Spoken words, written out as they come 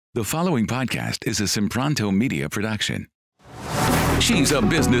The following podcast is a Sempronto Media production. She's a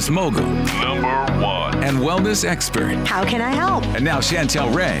business mogul, #1, and wellness expert. How can I help? And now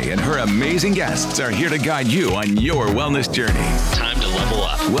Chantel Ray and her amazing guests are here to guide you on your wellness journey. Time to level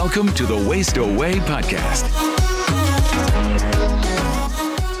up. Welcome to the Waste Away podcast.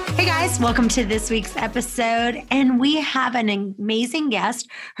 Hey guys, welcome to this week's episode. And we have an amazing guest.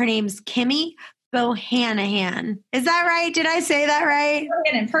 Her name's Kimmy Bohanahan. Is that right? Did I say that right?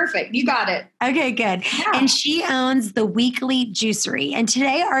 Perfect. You got it. Okay, good. Yeah. And she owns the Weekly Juicery. And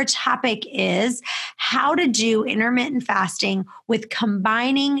today our topic is how to do intermittent fasting with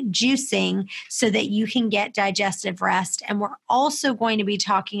combining juicing so that you can get digestive rest. And we're also going to be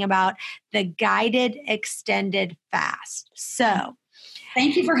talking about the guided extended fast. So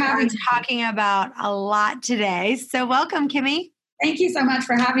thank you for having me. We're talking about a lot today. So welcome, Kimmy. Thank you so much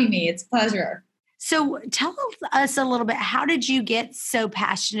for having me. It's a pleasure. So tell us a little bit, how did you get so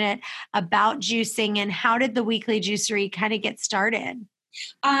passionate about juicing and how did the Weekly Juicery kind of get started?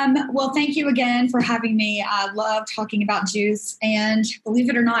 Well, thank you again for having me. I love talking about juice, and believe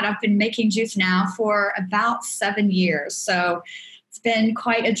it or not, I've been making juice now for about 7 years. So it's been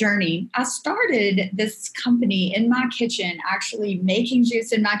quite a journey. I started this company in my kitchen, actually making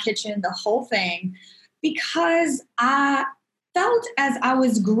juice in my kitchen, the whole thing, because I felt as I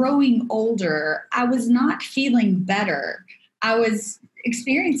was growing older, I was not feeling better. I was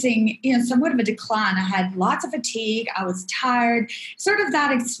experiencing, somewhat of a decline. I had lots of fatigue. I was tired. Sort of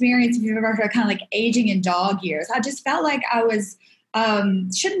that experience, if you've ever heard, kind of like aging in dog years. I just felt like I was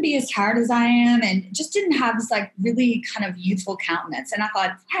shouldn't be as tired as I am, and just didn't have this like really kind of youthful countenance. And I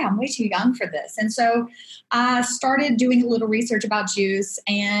thought, wow, I'm way too young for this. And so I started doing a little research about juice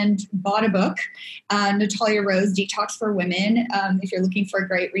and bought a book, Natalia Rose, Detox for Women. If you're looking for a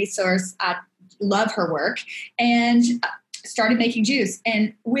great resource, I love her work, and started making juice.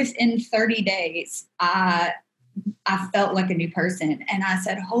 And within 30 days, I felt like a new person. And I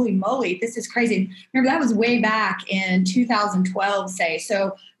said, holy moly, this is crazy. Remember, that was way back in 2012, say.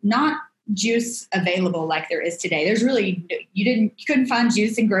 So not juice available like there is today. There's really, you couldn't find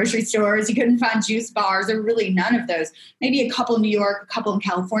juice in grocery stores. You couldn't find juice bars. There were really none of those. Maybe a couple in New York, a couple in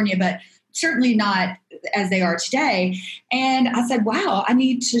California, but certainly not as they are today. And I said, wow, I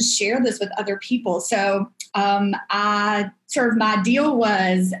need to share this with other people. So my deal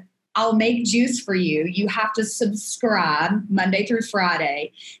was, I'll make juice for you. You have to subscribe Monday through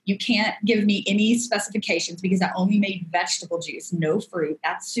Friday. You can't give me any specifications because I only made vegetable juice, no fruit.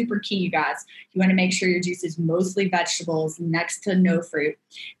 That's super key, you guys. You want to make sure your juice is mostly vegetables, next to no fruit.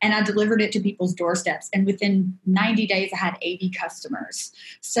 And I delivered it to people's doorsteps. And within 90 days, I had 80 customers.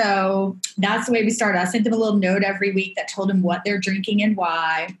 So that's the way we started. I sent them a little note every week that told them what they're drinking and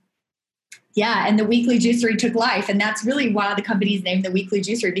why. Yeah, and the Weekly Juicery took life. And that's really why the company's named the Weekly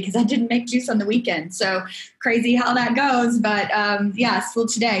Juicery, because I didn't make juice on the weekend. So crazy how that goes. But still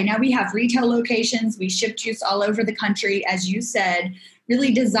today. Now we have retail locations. We ship juice all over the country, as you said,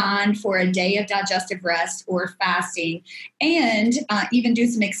 really designed for a day of digestive rest or fasting, and even do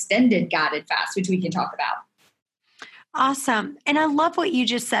some extended guided fast, which we can talk about. Awesome. And I love what you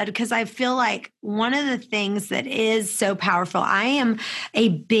just said, because I feel like one of the things that is so powerful, I am a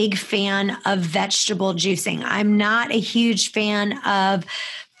big fan of vegetable juicing. I'm not a huge fan of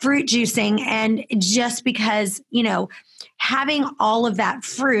fruit juicing. And just because, having all of that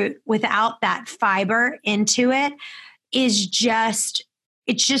fruit without that fiber into it is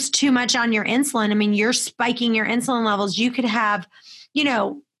it's just too much on your insulin. I mean, you're spiking your insulin levels. You could have,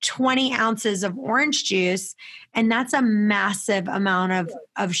 20 ounces of orange juice, and that's a massive amount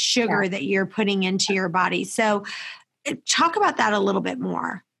of sugar that you're putting into your body. So talk about that a little bit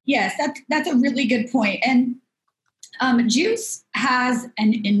more. Yes, that's a really good point. And juice has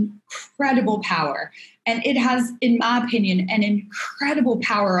an incredible power, and it has, in my opinion, an incredible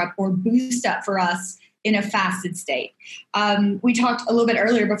power up or boost up for us in a fasted state. We talked a little bit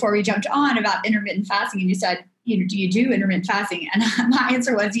earlier before we jumped on about intermittent fasting, and you said, do you do intermittent fasting? And my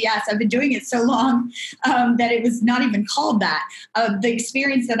answer was yes. I've been doing it so long that it was not even called that. The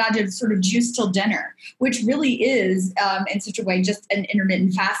experience that I did, sort of juice till dinner, which really is in such a way just an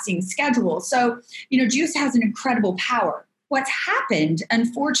intermittent fasting schedule. So, juice has an incredible power. What's happened,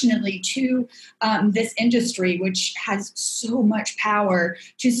 unfortunately, to this industry, which has so much power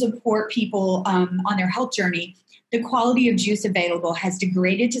to support people on their health journey, the quality of juice available has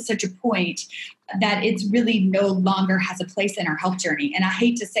degraded to such a point that it's really no longer has a place in our health journey. And I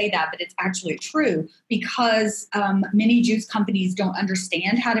hate to say that, but it's actually true, because many juice companies don't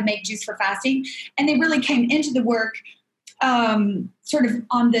understand how to make juice for fasting. And they really came into the work sort of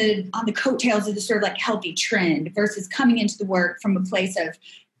on the coattails of the sort of like healthy trend versus coming into the work from a place of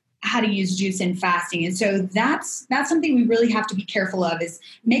how to use juice in fasting. And so that's something we really have to be careful of, is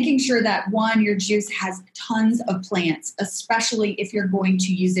making sure that, one, your juice has tons of plants, especially if you're going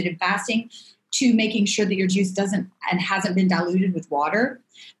to use it in fasting. 2, making sure that your juice doesn't and hasn't been diluted with water.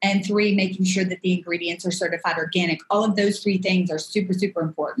 And 3, making sure that the ingredients are certified organic. All of those 3 things are super, super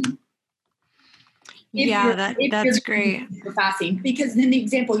important. That's great. For fasting, because in the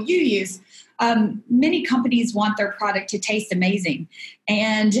example you use, many companies want their product to taste amazing.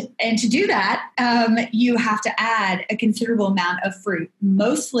 And to do that, you have to add a considerable amount of fruit.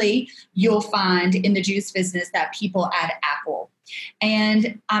 Mostly you'll find in the juice business that people add apple.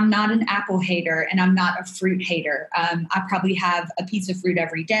 And I'm not an apple hater, and I'm not a fruit hater. I probably have a piece of fruit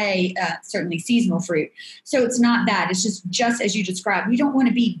every day, certainly seasonal fruit. So it's not that. It's just as you described. We don't want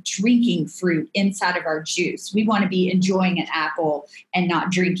to be drinking fruit inside of our juice. We want to be enjoying an apple and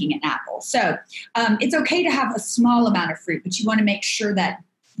not drinking an apple. So it's okay to have a small amount of fruit, but you want to make sure that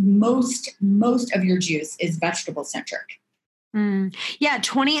most of your juice is vegetable centric. Yeah,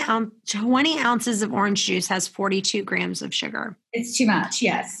 20 ounces of orange juice has 42 grams of sugar. It's too much,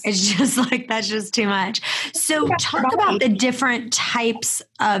 yes. It's just like, that's just too much. So talk about the different types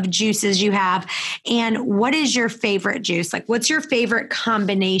of juices you have, and what is your favorite juice? Like, what's your favorite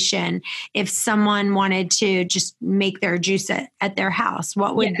combination if someone wanted to just make their juice at their house?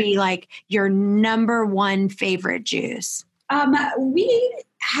 What would be like your number one favorite juice? We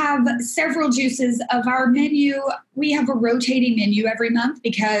have several juices of our menu. We have a rotating menu every month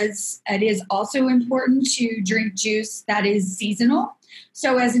because it is also important to drink juice that is seasonal.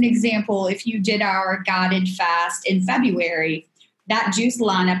 So as an example, if you did our guided fast in February, that juice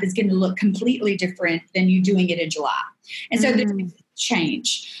lineup is going to look completely different than you doing it in July. And so there's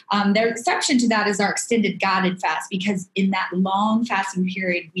change. The exception to that is our extended guided fast, because in that long fasting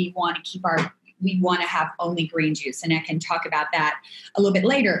period, we want to have only green juice. And I can talk about that a little bit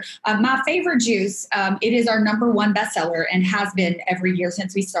later. My favorite juice, it is our number one bestseller and has been every year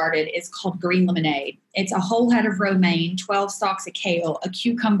since we started, is called Green Lemonade. It's a whole head of romaine, 12 stalks of kale, a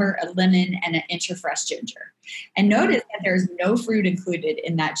cucumber, a lemon, and an inch of fresh ginger. And notice that there's no fruit included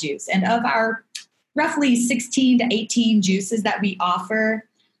in that juice. And of our roughly 16 to 18 juices that we offer,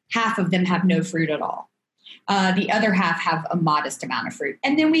 half of them have no fruit at all. The other half have a modest amount of fruit.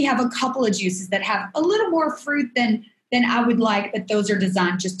 And then we have a couple of juices that have a little more fruit than I would like, but those are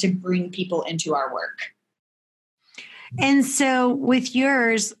designed just to bring people into our work. And so with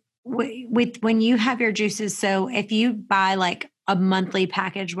yours, with when you have your juices, so if you buy like a monthly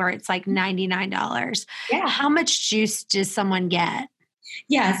package where it's like $99, how much juice does someone get?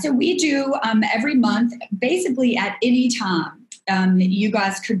 Yeah, so we do every month, basically at any time. You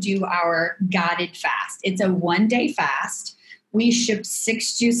guys could do our guided fast. It's a 1-day fast. We ship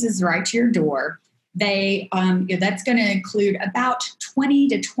 6 juices right to your door. That's going to include about 20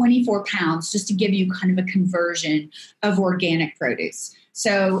 to 24 pounds, just to give you kind of a conversion of organic produce.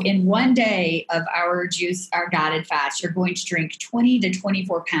 So in 1 day of our guided fast, you're going to drink 20 to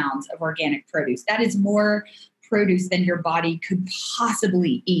 24 pounds of organic produce. That is more produce than your body could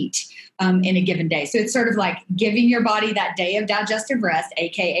possibly eat in a given day. So it's sort of like giving your body that day of digestive rest,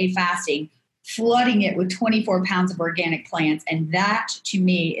 AKA fasting, flooding it with 24 pounds of organic plants. And that, to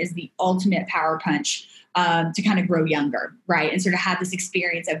me, is the ultimate power punch to kind of grow younger, right? And sort of have this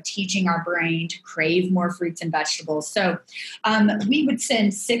experience of teaching our brain to crave more fruits and vegetables. So we would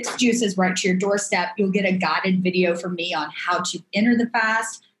send 6 juices right to your doorstep. You'll get a guided video from me on how to enter the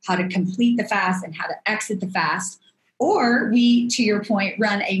fast, how to complete the fast, and how to exit the fast. Or we, to your point,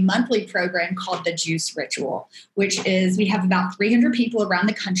 run a monthly program called the Juice Ritual, which is we have about 300 people around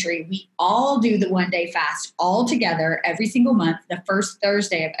the country. We all do the 1-day fast all together every single month, the first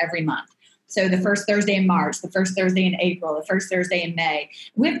Thursday of every month. So the first Thursday in March, the first Thursday in April, the first Thursday in May.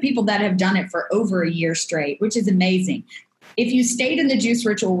 We have people that have done it for over a year straight, which is amazing. If you stayed in the Juice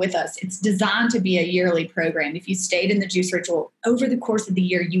Ritual with us, it's designed to be a yearly program. If you stayed in the Juice Ritual over the course of the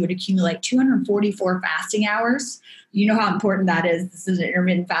year, you would accumulate 244 fasting hours. You know how important that is. This is an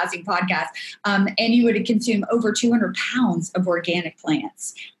intermittent fasting podcast. And you would consume over 200 pounds of organic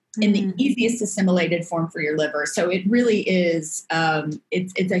plants in the easiest assimilated form for your liver. So it really is,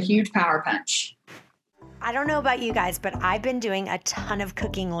 it's a huge power punch. I don't know about you guys, but I've been doing a ton of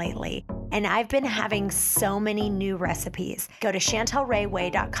cooking lately, and I've been having so many new recipes. Go to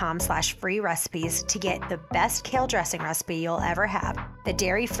ChantelRayWay.com/free recipes to get the best kale dressing recipe you'll ever have, the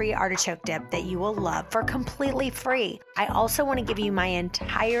dairy-free artichoke dip that you will love for completely free. I also want to give you my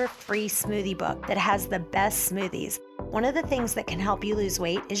entire free smoothie book that has the best smoothies. One of the things that can help you lose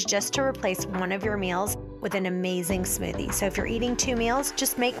weight is just to replace one of your meals with an amazing smoothie. So if you're eating 2 meals,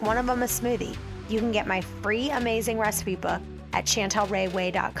 just make one of them a smoothie. You can get my free amazing recipe book at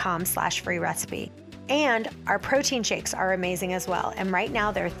chantelrayway.com/free recipe. And our protein shakes are amazing as well. And right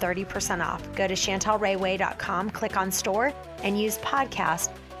now they're 30% off. Go to chantelrayway.com, click on store, and use podcast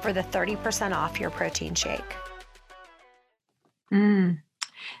for the 30% off your protein shake.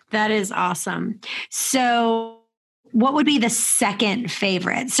 That is awesome. So what would be the second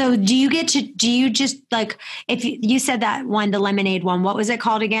favorite? So do you just like, if you said that one, the lemonade one, what was it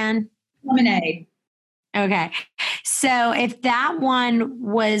called again? Lemonade. Okay. So if that one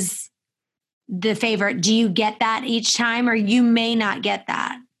was the favorite, do you get that each time, or you may not get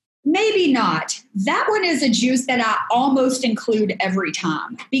that? Maybe not. That one is a juice that I almost include every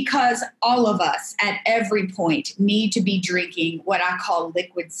time, because all of us at every point need to be drinking what I call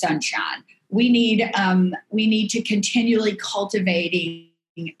liquid sunshine. We need to continually cultivating.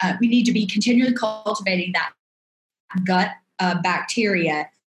 We need to be continually cultivating that gut bacteria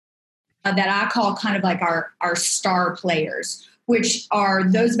that I call kind of like our star players, which are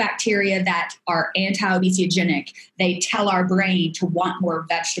those bacteria that are anti-obesogenic. They tell our brain to want more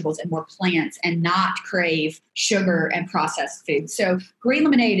vegetables and more plants and not crave sugar and processed food. So green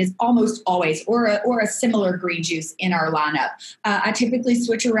lemonade is almost always, or a similar green juice in our lineup. I typically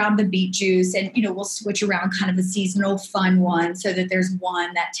switch around the beet juice, and we'll switch around kind of a seasonal fun one so that there's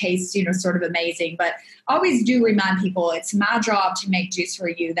one that tastes sort of amazing. But I always do remind people it's my job to make juice for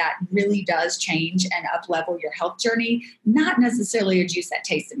you that really does change and up-level your health journey, not necessarily a juice that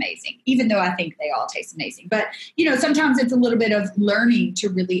tastes amazing, even though I think they all taste amazing. But sometimes it's a little bit of learning to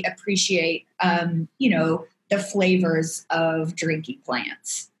really appreciate the flavors of drinking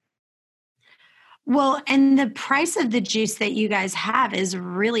plants. Well, and the price of the juice that you guys have is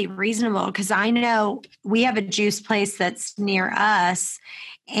really reasonable, because I know we have a juice place that's near us,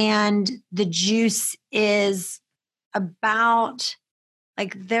 and the juice is about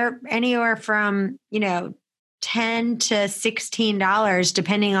they're anywhere from, $10 to $16,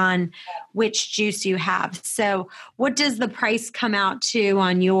 depending on which juice you have. So what does the price come out to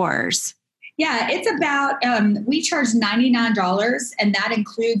on yours? Yeah, it's about, we charge $99, and that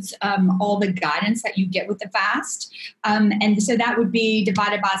includes all the guidance that you get with the fast. And so that would be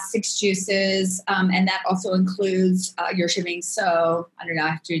divided by 6 juices, and that also includes your shipping. So I don't know, I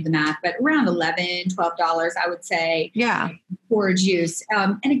have to do the math, but around $11, $12, I would say, for a juice.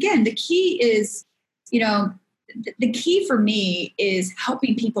 And again, the key is, the key for me is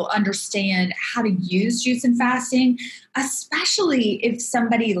helping people understand how to use juice and fasting, especially if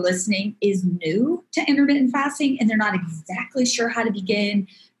somebody listening is new to intermittent fasting and they're not exactly sure how to begin.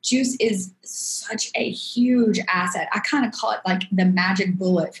 Juice is such a huge asset. I kind of call it like the magic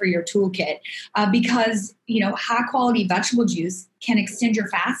bullet for your toolkit, because, high quality vegetable juice can extend your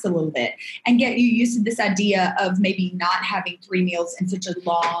fast a little bit and get you used to this idea of maybe not having 3 meals in such a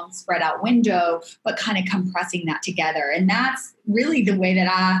long spread out window, but kind of compressing that together. And that's really the way that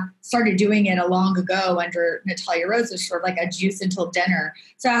I started doing it long ago under Natalia Rose, was sort of like a juice until dinner.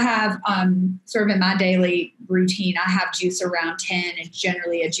 So I have sort of in my daily routine, I have juice around 10 and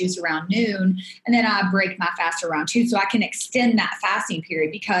generally a juice around noon. And then I break my fast around 2 so I can extend that fasting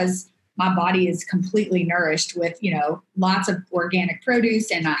period, because my body is completely nourished with, lots of organic produce,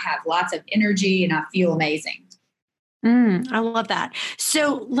 and I have lots of energy and I feel amazing. I love that.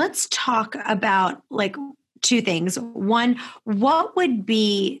 So let's talk about 2 things. One, what would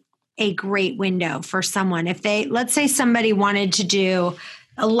be a great window for someone if let's say somebody wanted to do,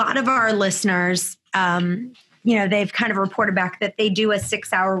 a lot of our listeners, they've kind of reported back that they do a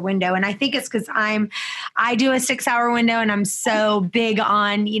 6-hour window. And I think it's because I do a 6-hour window, and I'm so big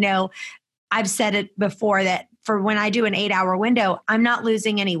on, I've said it before that for when I do an 8-hour window, I'm not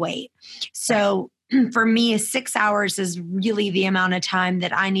losing any weight. So for me, 6 hours is really the amount of time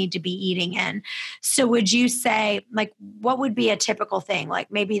that I need to be eating in. So would you say, what would be a typical thing?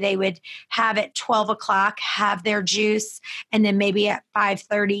 Maybe they would have at 12 o'clock, have their juice, and then maybe at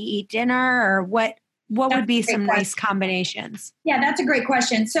 5:30 eat dinner, or what would be some nice combinations? Yeah, that's a great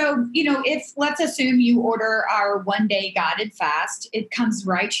question. So, if let's assume you order our 1-day guided fast, it comes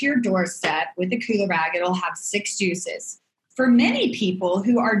right to your doorstep with a cooler bag. It'll have 6 juices. For many people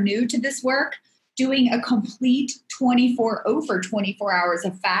who are new to this work, doing a complete 24 hours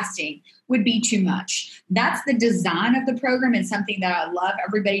of fasting would be too much. That's the design of the program, and something that I love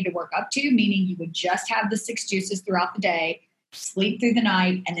everybody to work up to, meaning you would just have the 6 juices throughout the day, sleep through the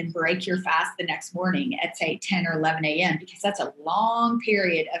night, and then break your fast the next morning at, say, 10 or 11 a.m., because that's a long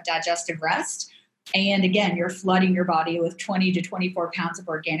period of digestive rest. And again, you're flooding your body with 20 to 24 pounds of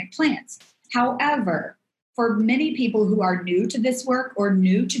organic plants. However, for many people who are new to this work or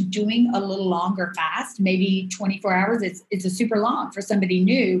new to doing a little longer fast, maybe 24 hours, it's a super long for somebody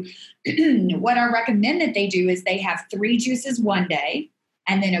new. What I recommend that they do is they have 3 juices one day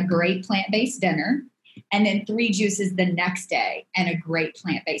and then a great plant-based dinner, and then 3 juices the next day and a great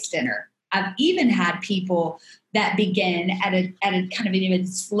plant-based dinner. I've even had people that begin at a kind of an even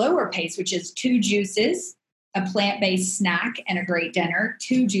slower pace, which is 2 juices, a plant-based snack, and a great dinner,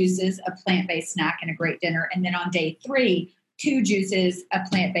 2 juices, a plant-based snack, and a great dinner. And then on day 3, 2 juices, a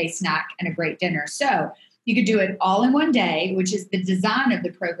plant-based snack, and a great dinner. So you could do it all in one day, which is the design of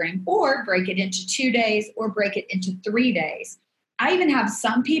the program, or break it into 2 days, or break it into 3 days. I even have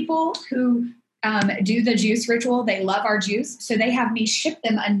some people who do the juice ritual. They love our juice. So they have me ship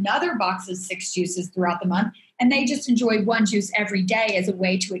them another box of 6 juices throughout the month. And they just enjoy 1 juice every day as a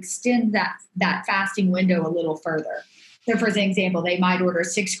way to extend that fasting window a little further. So for example, they might order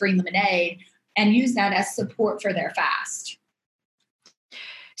 6 green lemonade and use that as support for their fast.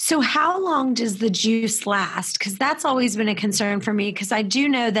 So how long does the juice last? Because that's always been a concern for me, because I do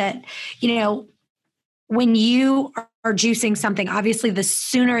know that, when you are juicing something, obviously the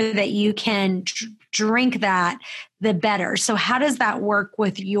sooner that you can drink that, the better. So how does that work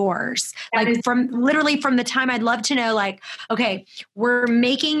with yours? From the time, I'd love to know, okay, we're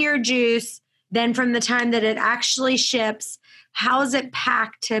making your juice, then from the time that it actually ships, how is it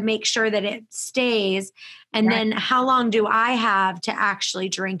packed to make sure that it stays? And then how long do I have to actually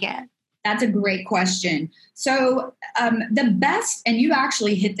drink it? That's a great question. So the best, and you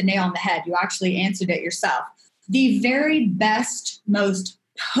actually hit the nail on the head. You actually answered it yourself. The very best, most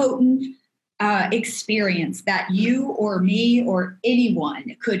potent experience that you or me or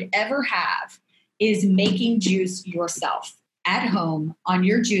anyone could ever have is making juice yourself at home on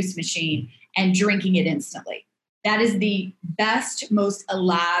your juice machine and drinking it instantly. That is the best, most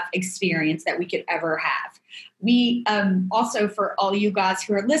alive experience that we could ever have. We also, for all you guys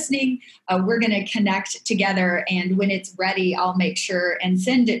who are listening, we're going to connect together. And when it's ready, I'll make sure and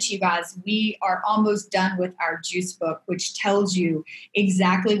send it to you guys. We are almost done with our juice book, which tells you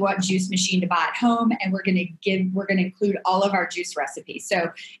exactly what juice machine to buy at home. And we're going to include all of our juice recipes.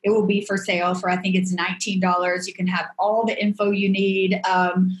 So it will be for sale for, I think it's $19. You can have all the info you need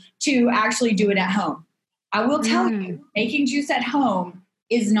to actually do it at home. I will tell you, making juice at home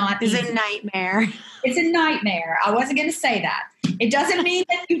is not easy. It's a nightmare. It's a nightmare. I wasn't going to say that. It doesn't mean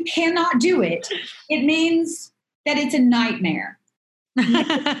that you cannot do it. It means that it's a nightmare.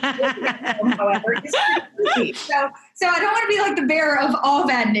 However, it's pretty easy. So I don't want to be like the bearer of all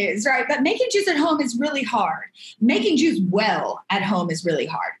bad news, right? But making juice at home is really hard. Making juice well at home is really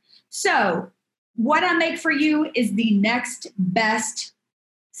hard. So what I make for you is the next best,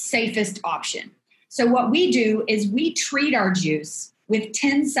 safest option. So what we do is we treat our juice with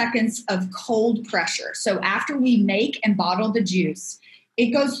 10 seconds of cold pressure. So after we make and bottle the juice,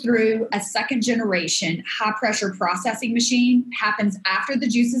 it goes through a second generation high pressure processing machine, happens after the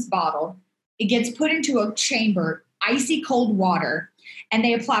juice is bottled. It gets put into a chamber, icy cold water, and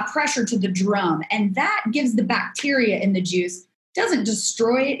they apply pressure to the drum. And that gives the bacteria in the juice, doesn't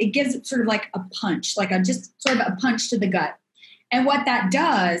destroy it. It gives it sort of like a punch, just sort of a punch to the gut. And what that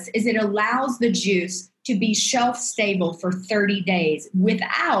does is it allows the juice to be shelf stable for 30 days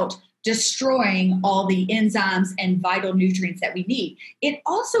without destroying all the enzymes and vital nutrients that we need. It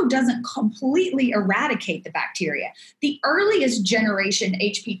also doesn't completely eradicate the bacteria. The earliest generation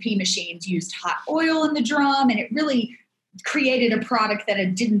HPP machines used hot oil in the drum, and it really created a product that I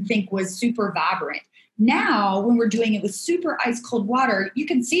didn't think was super vibrant. Now, when we're doing it with super ice cold water, you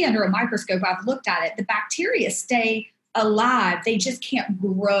can see under a microscope, I've looked at it, the bacteria stay alive. They just can't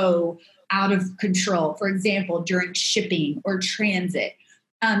grow out of control, for example, during shipping or transit.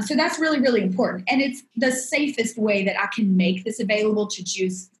 So that's really, really important. And it's the safest way that I can make this available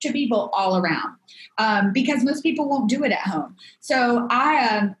to people all around, because most people won't do it at home. So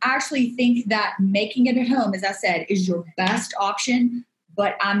I actually think that making it at home, as I said, is your best option,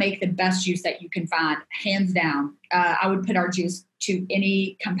 but I make the best juice that you can find, hands down. I would put our juice to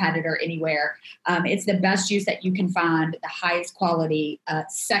any competitor anywhere. It's the best juice that you can find, the highest quality,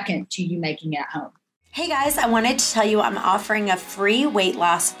 second to you making it at home. Hey guys, I wanted to tell you I'm offering a free weight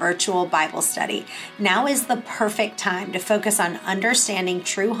loss virtual Bible study. Now is the perfect time to focus on understanding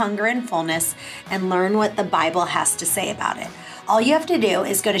true hunger and fullness and learn what the Bible has to say about it. All you have to do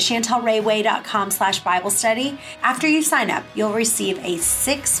is go to chantelrayway.com/Bible study. After you sign up, you'll receive a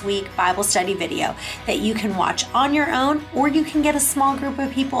 6-week Bible study video that you can watch on your own, or you can get a small group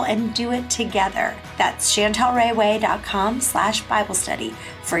of people and do it together. That's chantelrayway.com/Bible study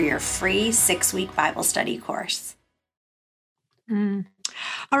for your free 6-week Bible study course.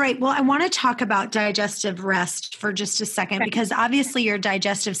 All right. Well, I want to talk about digestive rest for just a second, because obviously your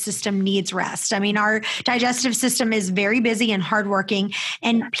digestive system needs rest. I mean, our digestive system is very busy and hardworking,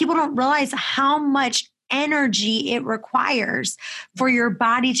 and people don't realize how much energy it requires for your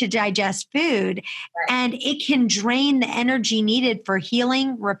body to digest food. And it can drain the energy needed for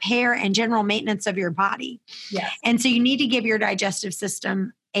healing, repair, and general maintenance of your body. Yes. And so you need to give your digestive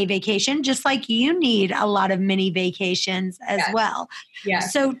system a vacation, just like you need a lot of mini vacations as well.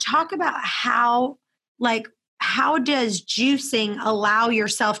 Yes. So talk about how does juicing allow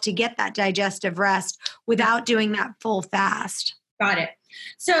yourself to get that digestive rest without doing that full fast? Got it.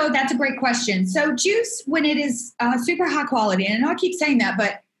 So that's a great question. So juice, when it is super high quality, and I'll keep saying that,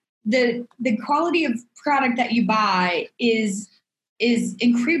 but the quality of product that you buy is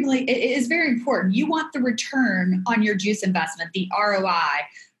incredibly, it is very important. You want the return on your juice investment, the ROI,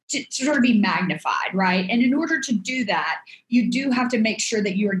 to sort of be magnified, right? And in order to do that, you do have to make sure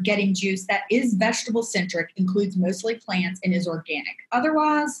that you are getting juice that is vegetable centric, includes mostly plants, and is organic.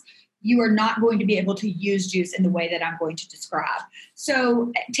 Otherwise, you are not going to be able to use juice in the way that I'm going to describe.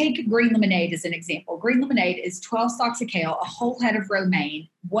 So take green lemonade as an example. Green lemonade is 12 stalks of kale, a whole head of romaine,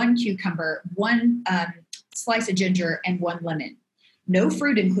 1 cucumber, 1 slice of ginger, and 1 lemon. No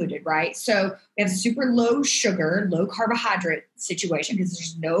fruit included, right? So we have a super low sugar, low carbohydrate situation because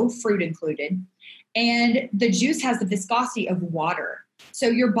there's no fruit included. And the juice has the viscosity of water. So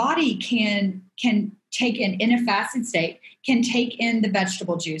your body can take in a fasted state, can take in the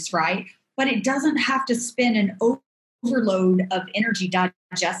vegetable juice, right? But it doesn't have to spend an overload of energy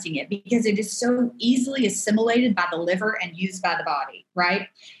digesting it because it is so easily assimilated by the liver and used by the body, right?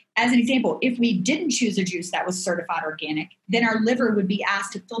 As an example, if we didn't choose a juice that was certified organic, then our liver would be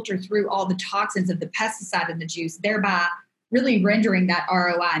asked to filter through all the toxins of the pesticide in the juice, thereby really rendering that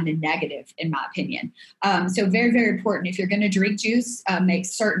ROI in the negative, in my opinion. So very, very important. If you're going to drink juice, make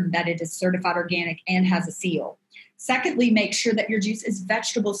certain that it is certified organic and has a seal. Secondly, make sure that your juice is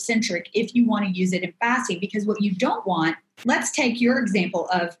vegetable centric if you want to use it in fasting, because what you don't want, let's take your example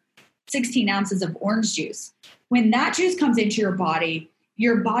of 16 ounces of orange juice. When that juice comes into your body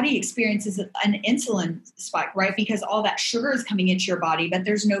experiences an insulin spike, right? Because all that sugar is coming into your body, but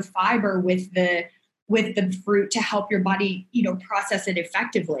there's no fiber with the fruit to help your body, process it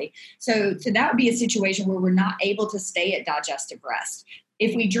effectively. So that would be a situation where we're not able to stay at digestive rest.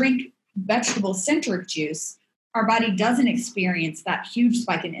 If we drink vegetable-centric juice, our body doesn't experience that huge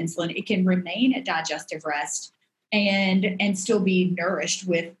spike in insulin. It can remain at digestive rest and still be nourished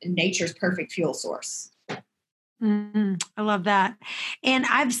with nature's perfect fuel source. I love that. And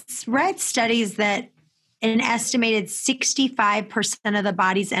I've read studies that an estimated 65% of the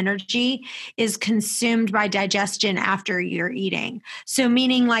body's energy is consumed by digestion after you're eating. So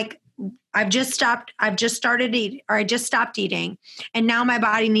meaning like I just stopped eating, and now my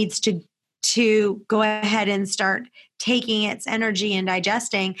body needs to go ahead and start taking its energy and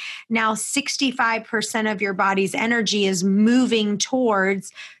digesting. Now 65% of your body's energy is moving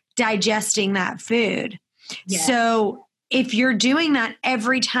towards digesting that food. Yes. So if you're doing that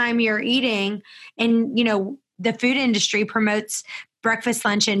every time you're eating, and, the food industry promotes breakfast,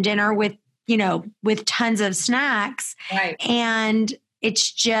 lunch, and dinner with tons of snacks. Right. And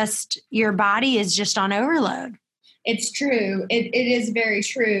it's just, your body is just on overload. It's true. It is very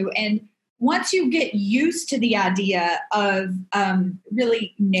true. And once you get used to the idea of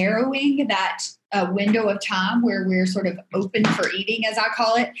really narrowing that window of time where we're sort of open for eating, as I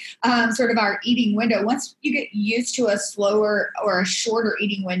call it, sort of our eating window, once you get used to a slower or a shorter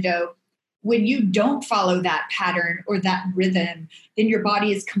eating window, when you don't follow that pattern or that rhythm, then your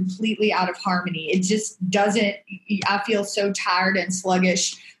body is completely out of harmony. It just doesn't, I feel so tired and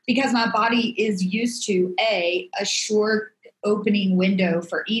sluggish because my body is used to a short opening window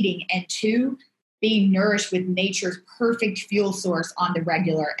for eating, and 2, being nourished with nature's perfect fuel source on the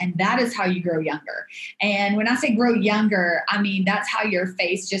regular. And that is how you grow younger. And when I say grow younger, I mean, that's how your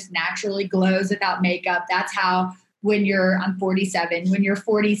face just naturally glows without makeup. That's how I'm 47, when you're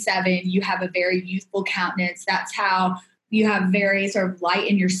 47, you have a very youthful countenance. That's how you have very sort of light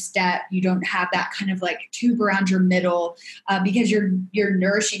in your step. You don't have that kind of like tube around your middle because you're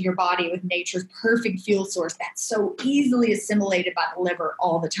nourishing your body with nature's perfect fuel source that's so easily assimilated by the liver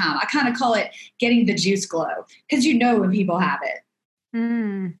all the time. I kind of call it getting the juice glow because when people have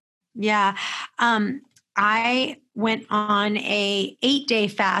it. Yeah. I went on a 8-day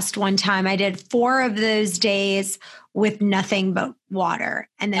fast one time. I did 4 of those days with nothing but water.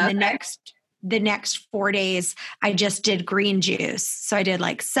 And then the next 4 days, I just did green juice. So I did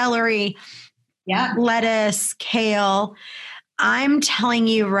like celery, lettuce, kale. I'm telling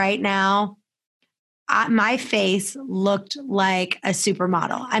you right now, my face looked like a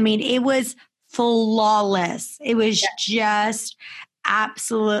supermodel. I mean, it was flawless. It was just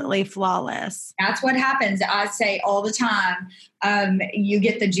absolutely flawless. That's what happens. I say all the time, you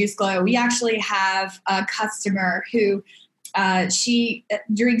get the juice glow. We actually have a customer who she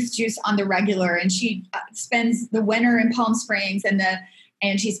drinks juice on the regular, and she spends the winter in Palm Springs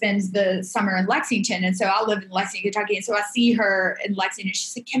and she spends the summer in Lexington. And so I live in Lexington, Kentucky. And so I see her in Lexington. She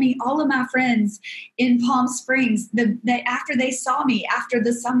said, Kimmy, all of my friends in Palm Springs, after they saw me after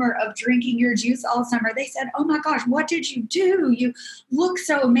the summer of drinking your juice all summer, they said, oh my gosh, what did you do? You look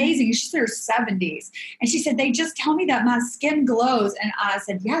so amazing. She's in her 70s. And she said, they just tell me that my skin glows. And I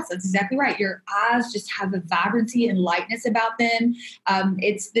said, yes, that's exactly right. Your eyes just have a vibrancy and lightness about them.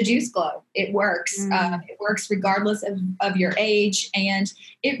 It's the juice glow. It works. It works regardless of your age. And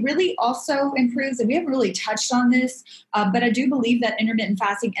it really also improves, and we haven't really touched on this, but I do believe that intermittent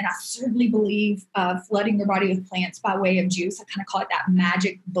fasting, and I certainly believe flooding your body with plants by way of juice, I kind of call it that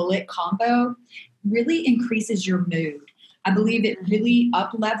magic bullet combo, really increases your mood. I believe it really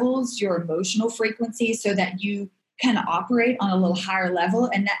up-levels your emotional frequency so that you kind of operate on a little higher level.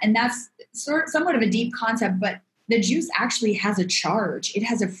 And that's somewhat of a deep concept, but the juice actually has a charge. It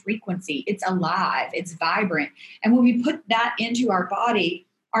has a frequency. It's alive. It's vibrant. And when we put that into our body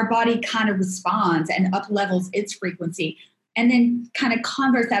kind of responds and up levels its frequency. And then kind of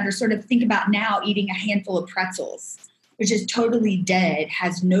convert that, or sort of think about now eating a handful of pretzels, which is totally dead,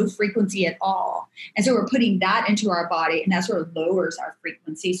 has no frequency at all. And so we're putting that into our body, and that sort of lowers our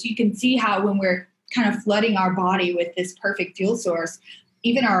frequency. So you can see how when we're kind of flooding our body with this perfect fuel source,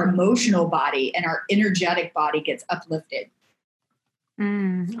 even our emotional body and our energetic body gets uplifted.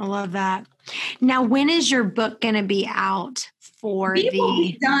 I love that. Now, when is your book going to be out for it will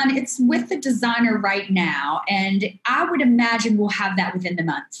be done. It's with the designer right now, and I would imagine we'll have that within the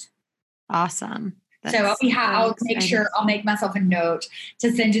month. Awesome. I'll make sure I'll make myself a note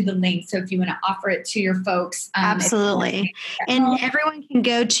to send you the link. So if you want to offer it to your folks. Absolutely. And everyone can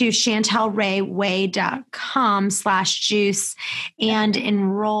go to chantelrayway.com/juice and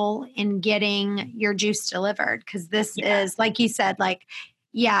enroll in getting your juice delivered. Cause this is, like you said,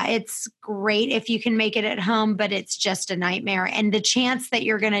 it's great if you can make it at home, but it's just a nightmare. And the chance that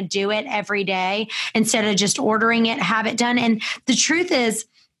you're going to do it every day instead of just ordering it, have it done. And the truth is,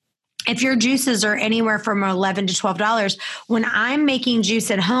 if your juices are anywhere from $11 to $12, when I'm making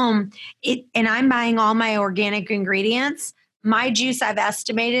juice at home, and I'm buying all my organic ingredients, my juice, I've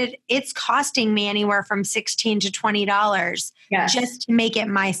estimated, it's costing me anywhere from $16 to $20 just to make it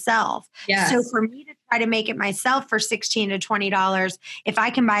myself. Yes. So for me to try to make it myself for $16 to $20, if I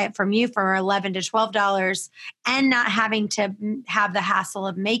can buy it from you for $11 to $12 and not having to have the hassle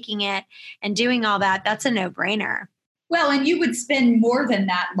of making it and doing all that, that's a no-brainer. Well, and you would spend more than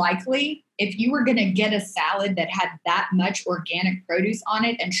that likely if you were going to get a salad that had that much organic produce on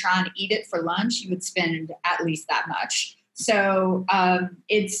it and try and eat it for lunch, you would spend at least that much. So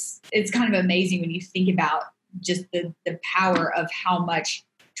it's kind of amazing when you think about just the power of how much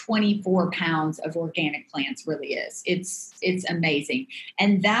 24 pounds of organic plants really is. It's amazing.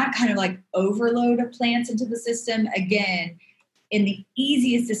 And that kind of overload of plants into the system, again, in the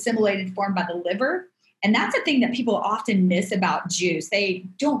easiest assimilated form by the liver. And that's a thing that people often miss about juice. They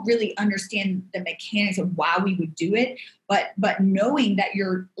don't really understand the mechanics of why we would do it, but knowing that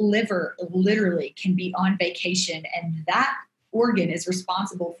your liver literally can be on vacation, and that organ is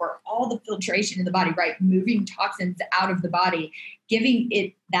responsible for all the filtration in the body, right? Moving toxins out of the body, giving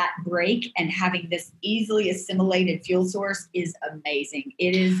it that break and having this easily assimilated fuel source is amazing.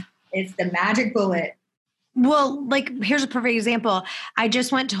 It's the magic bullet. Well, here's a perfect example. I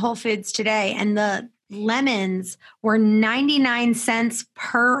just went to Whole Foods today, and the lemons were 99 cents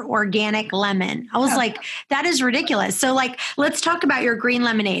per organic lemon. I was like, that is ridiculous. So let's talk about your green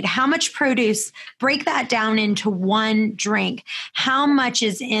lemonade. How much produce? Break that down into one drink. How much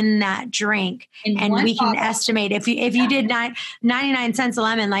is in that drink? And we can estimate if you did 99 cents a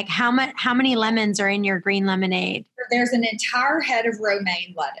lemon, how many lemons are in your green lemonade? There's an entire head of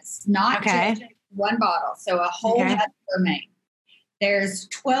romaine lettuce, not just one bottle. So a whole head of romaine. There's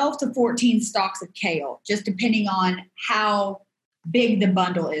 12 to 14 stalks of kale, just depending on how big the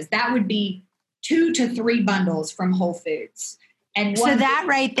bundle is. That would be 2 to 3 bundles from Whole Foods. And so that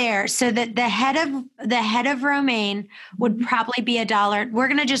right there, so that the head of romaine would probably be $1. We're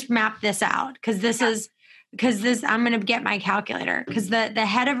going to just map this out because I'm going to get my calculator, because the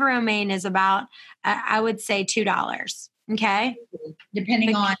head of romaine is about, I would say $2. Okay.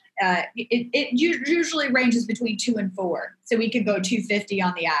 Depending on it usually ranges between 2 and 4. So we could go 250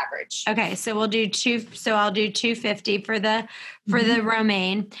 on the average. Okay. So we'll do I'll do 250 for the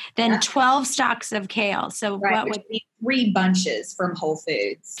romaine, then 12 stalks of kale. So what would be 3 bunches from Whole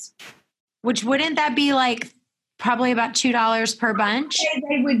Foods? Which wouldn't that be like probably about $2 per bunch?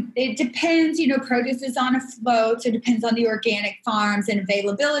 It depends, produce is on a float. So it depends on the organic farms and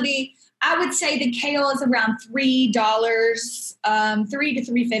availability. I would say the kale is around $3, $3 to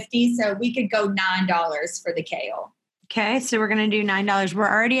 $3.50. So we could go $9 for the kale. Okay, so we're going to do $9. We're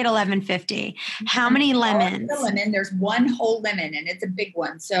already at $11.50. How many lemons? The lemon. There's 1 whole lemon, and it's a big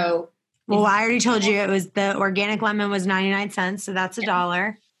one. So, well, I already told you it was the organic lemon was 99 cents, so that's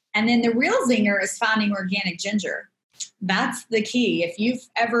 $1. And then the real zinger is finding organic ginger. That's the key. If you've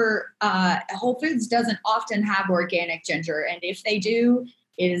ever, Whole Foods doesn't often have organic ginger, and if they do,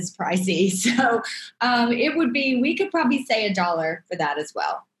 it is pricey. So we could probably say $1 for that as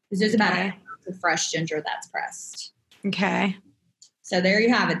well. Because there's about an ounce of fresh ginger that's pressed. Okay. So there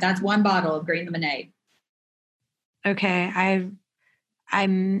you have it. That's 1 bottle of green lemonade. Okay.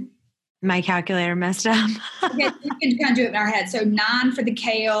 My calculator messed up. Okay, we can kind of do it in our head. So $9 for the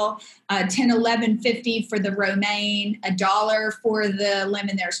kale, $10, $11.50 for the romaine, $1 for the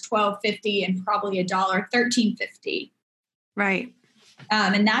lemon. There's $12.50 and probably $1, $13.50. Right.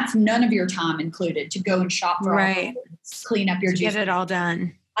 And that's none of your time included to go and shop for all clean up your juice. Get it all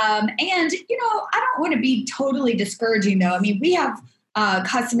done. And, I don't want to be totally discouraging though. I mean, we have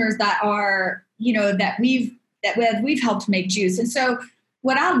customers that are, that we've helped make juice. And so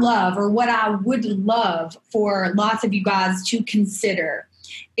what I love, or what I would love for lots of you guys to consider,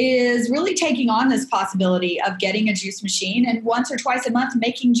 is really taking on this possibility of getting a juice machine and once or twice a month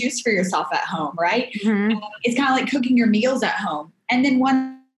making juice for yourself at home, right? Mm-hmm. It's kind of like cooking your meals at home. And then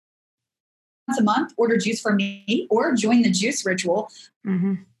once a month, order juice from me or join the juice ritual.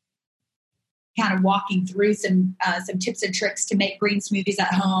 Mm-hmm. Kind of walking through some tips and tricks to make green smoothies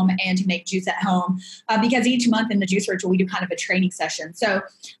at home and to make juice at home. Because each month in the juice ritual, we do kind of a training session. So,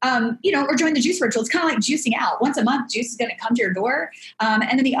 or join the juice ritual. It's kind of like juicing out. Once a month, juice is going to come to your door. And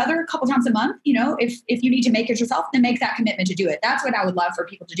then the other couple times a month, if you need to make it yourself, then make that commitment to do it. That's what I would love for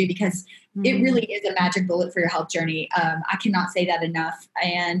people to do, because it really is a magic bullet for your health journey. I cannot say that enough.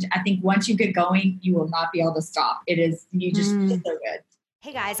 And I think once you get going, you will not be able to stop. It's so good.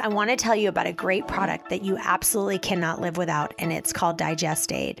 Hey guys, I want to tell you about a great product that you absolutely cannot live without, and it's called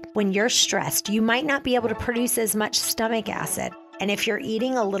Digest Aid. When you're stressed, you might not be able to produce as much stomach acid. And if you're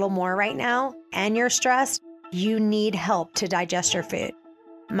eating a little more right now and you're stressed, you need help to digest your food.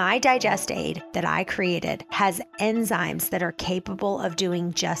 My Digest Aid that I created has enzymes that are capable of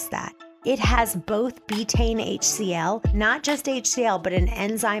doing just that. It has both betaine HCl, not just HCl, but an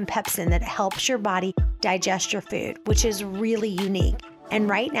enzyme pepsin that helps your body digest your food, which is really unique. And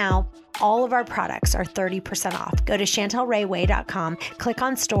right now, all of our products are 30% off. Go to ChantelRayWay.com, click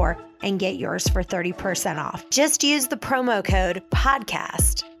on store, and get yours for 30% off. Just use the promo code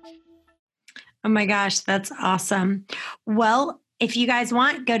PODCAST. Oh my gosh, that's awesome. Well, if you guys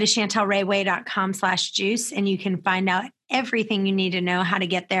want, go to ChantelRayWay.com/juice and you can find out everything you need to know how to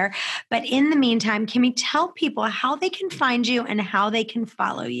get there. But in the meantime, can we tell people how they can find you and how they can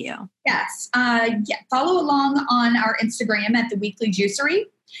follow you? Yes. Follow along on our Instagram at The Weekly Juicery.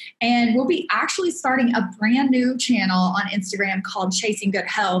 And we'll be actually starting a brand new channel on Instagram called Chasing Good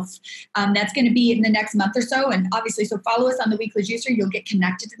Health. That's going to be in the next month or so. And obviously, so follow us on The Weekly Juicery. You'll get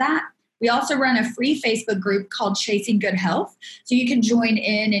connected to that. We also run a free Facebook group called Chasing Good Health. So you can join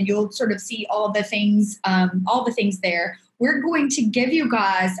in and you'll sort of see all the things there. We're going to give you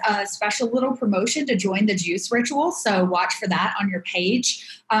guys a special little promotion to join the juice ritual. So watch for that on your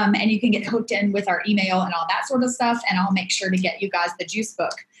page. And you can get hooked in with our email and all that sort of stuff. And I'll make sure to get you guys the juice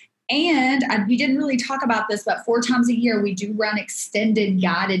book. And we didn't really talk about this, but 4 times a year, we do run extended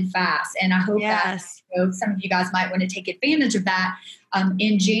guided fasts. And I hope that some of you guys might want to take advantage of that.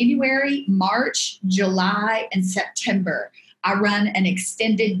 In January, March, July, and September, I run an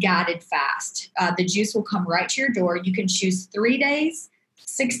extended guided fast. The juice will come right to your door. You can choose 3 days,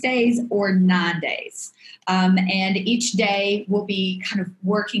 6 days, or 9 days. And each day we'll be kind of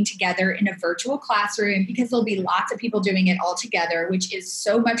working together in a virtual classroom because there'll be lots of people doing it all together, which is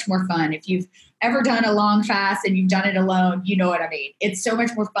so much more fun. If you've ever done a long fast and you've done it alone, you know what I mean. It's so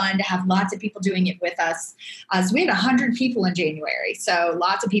much more fun to have lots of people doing it with us. So we had 100 people in January. So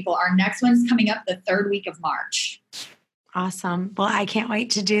lots of people. Our next one's coming up the 3rd week of March. Awesome. Well, I can't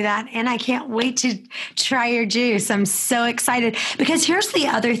wait to do that. And I can't wait to try your juice. I'm so excited because here's the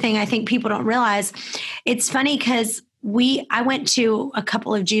other thing I think people don't realize. It's funny because I went to a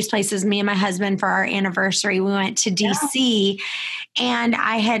couple of juice places, me and my husband, for our anniversary. We went to DC, and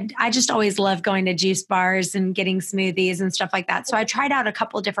I just always loved going to juice bars and getting smoothies and stuff like that. So I tried out a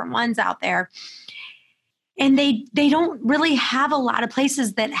couple of different ones out there. And they don't really have a lot of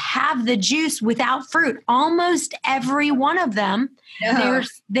places that have the juice without fruit. Almost every one of them,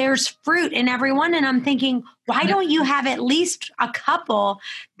 there's fruit in every one. And I'm thinking, why don't you have at least a couple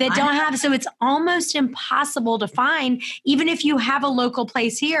that don't have? So it's almost impossible to find. Even if you have a local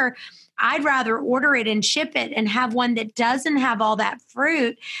place here, I'd rather order it and ship it and have one that doesn't have all that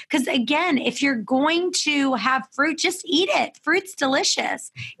fruit. Because again, if you're going to have fruit, just eat it. Fruit's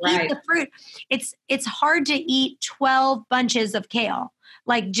delicious. Right. Eat the fruit. It's hard to eat 12 bunches of kale.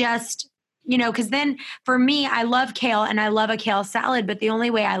 Like just, because then for me, I love kale and I love a kale salad, but the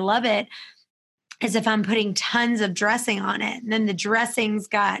only way I love it is if I'm putting tons of dressing on it. And then the dressing's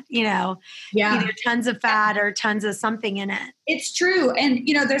got, either tons of fat or tons of something in it. It's true. And,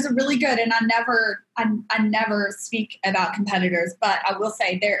 there's a really good, and I never speak about competitors, but I will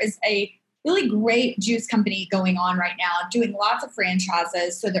say there is a really great juice company going on right now, doing lots of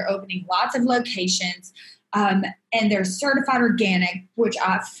franchises. So they're opening lots of locations. And they're certified organic, which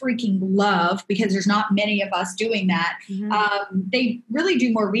I freaking love because there's not many of us doing that. Mm-hmm. They really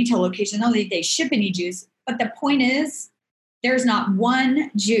do more retail locations. Not only they ship any juice, but the point is there's not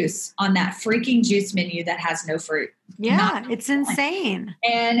one juice on that freaking juice menu that has no fruit. Yeah, it's insane.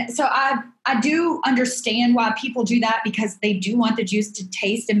 And so I do understand why people do that, because they do want the juice to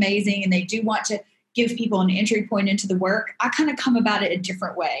taste amazing and they do want to give people an entry point into the work. I kind of come about it a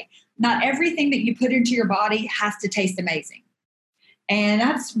different way. Not everything that you put into your body has to taste amazing. And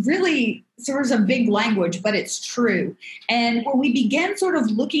that's really sort of a big language, but it's true. And when we begin sort of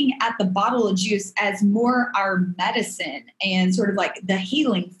looking at the bottle of juice as more our medicine and sort of like the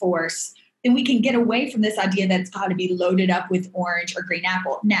healing force, then we can get away from this idea that it's got to be loaded up with orange or green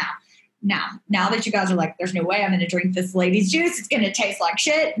apple. Now that you guys are like, there's no way I'm going to drink this lady's juice, it's going to taste like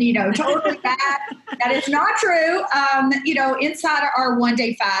shit, totally bad. That is not true. Inside our 1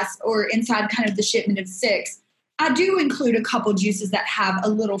 day fast or inside kind of the shipment of 6, I do include a couple juices that have a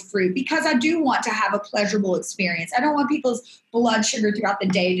little fruit because I do want to have a pleasurable experience. I don't want people's blood sugar throughout the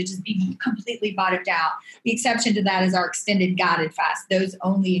day to just be completely bottomed out. The exception to that is our extended guided fast. Those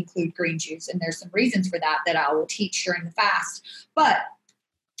only include green juice. And there's some reasons for that I will teach during the fast. But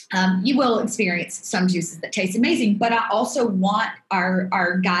you will experience some juices that taste amazing, but I also want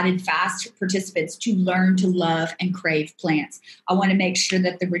our guided fast participants to learn to love and crave plants. I want to make sure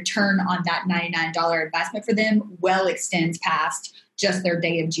that the return on that $99 investment for them well extends past just their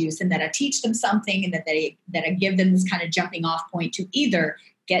day of juice, and that I teach them something and that I give them this kind of jumping off point to either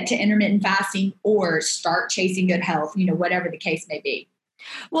get to intermittent fasting or start chasing good health, whatever the case may be.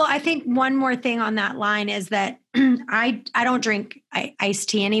 Well, I think one more thing on that line is that I don't drink iced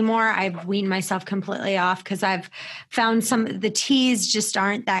tea anymore. I've weaned myself completely off because I've found some of the teas just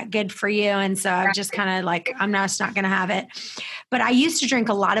aren't that good for you. And so I've just kind of like, I'm just not going to have it. But I used to drink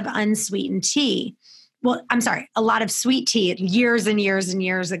a lot of unsweetened tea. Well, I'm sorry, a lot of sweet tea years and years and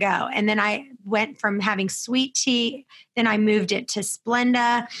years ago. And then I went from having sweet tea, then I moved it to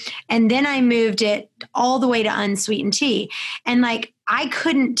Splenda, and then I moved it all the way to unsweetened tea. And like, I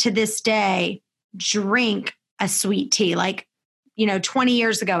couldn't to this day drink a sweet tea. Like, 20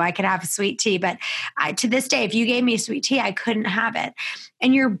 years ago, I could have a sweet tea, but to this day, if you gave me a sweet tea, I couldn't have it.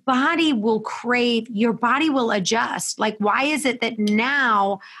 And your body will adjust. Like, why is it that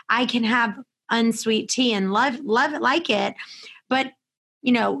now I can have unsweet tea and love it, like it, but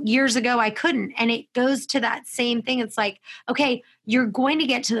years ago I couldn't? And it goes to that same thing. It's like, okay, you're going to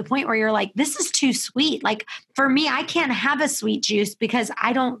get to the point where you're like, this is too sweet. Like for me, I can't have a sweet juice because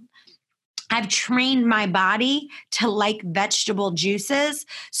I've trained my body to like vegetable juices.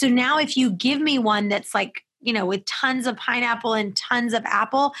 So now if you give me one that's like, with tons of pineapple and tons of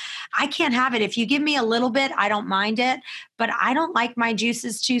apple, I can't have it. If you give me a little bit, I don't mind it, but I don't like my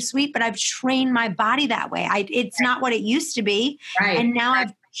juices too sweet, but I've trained my body that way. It's not what it used to be. Right. And now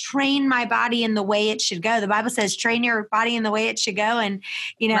I've trained my body in the way it should go. The Bible says, train your body in the way it should go. And,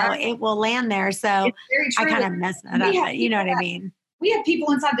 it will land there. So I kind of mess that up. But you know what I mean? We have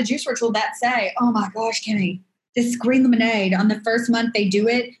people inside the Juice Ritual that say, oh my gosh, Kimmy, this green lemonade, on the first month they do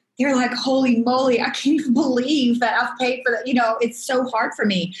it, they're like, holy moly, I can't even believe that I've paid for that. It's so hard for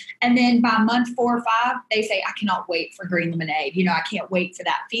me. And then by month 4 or 5, they say, I cannot wait for green lemonade. I can't wait for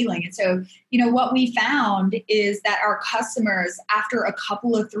that feeling. And so, what we found is that our customers, after a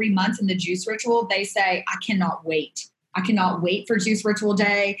couple of 3 months in the Juice Ritual, they say, I cannot wait. I cannot wait for Juice Ritual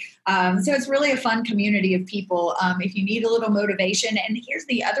Day. So it's really a fun community of people. If you need a little motivation, and here's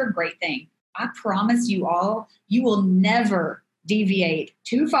the other great thing. I promise you all, you will never deviate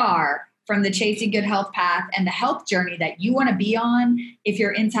too far from the Chasing Good Health path and the health journey that you want to be on if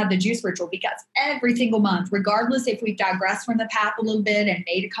you're inside the Juice Ritual, because every single month, regardless if we've digressed from the path a little bit and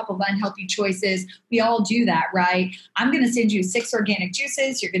made a couple of unhealthy choices, we all do that, right? I'm going to send you 6 organic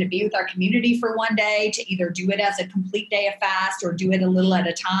juices. You're going to be with our community for one day to either do it as a complete day of fast or do it a little at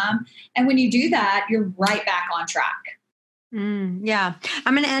a time. And when you do that, you're right back on track. Yeah.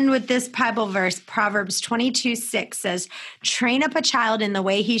 I'm going to end with this Bible verse. Proverbs 22:6 says, train up a child in the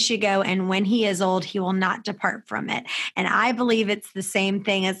way he should go, and when he is old, he will not depart from it. And I believe it's the same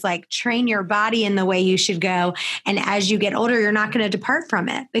thing. It's like train your body in the way you should go. And as you get older, you're not going to depart from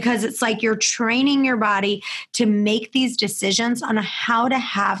it, because it's like you're training your body to make these decisions on how to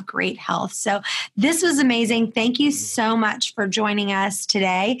have great health. So this was amazing. Thank you so much for joining us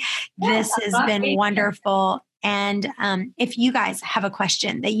today. This has been wonderful. And if you guys have a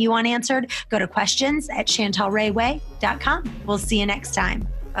question that you want answered, go to questions@chantelrayway.com. We'll see you next time.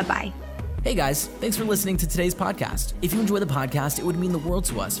 Bye-bye. Hey guys, thanks for listening to today's podcast. If you enjoy the podcast, it would mean the world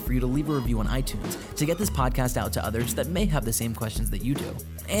to us for you to leave a review on iTunes to get this podcast out to others that may have the same questions that you do.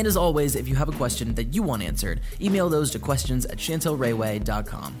 And as always, if you have a question that you want answered, email those to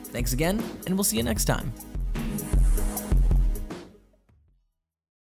questions@chantelrayway.com. Thanks again, and we'll see you next time.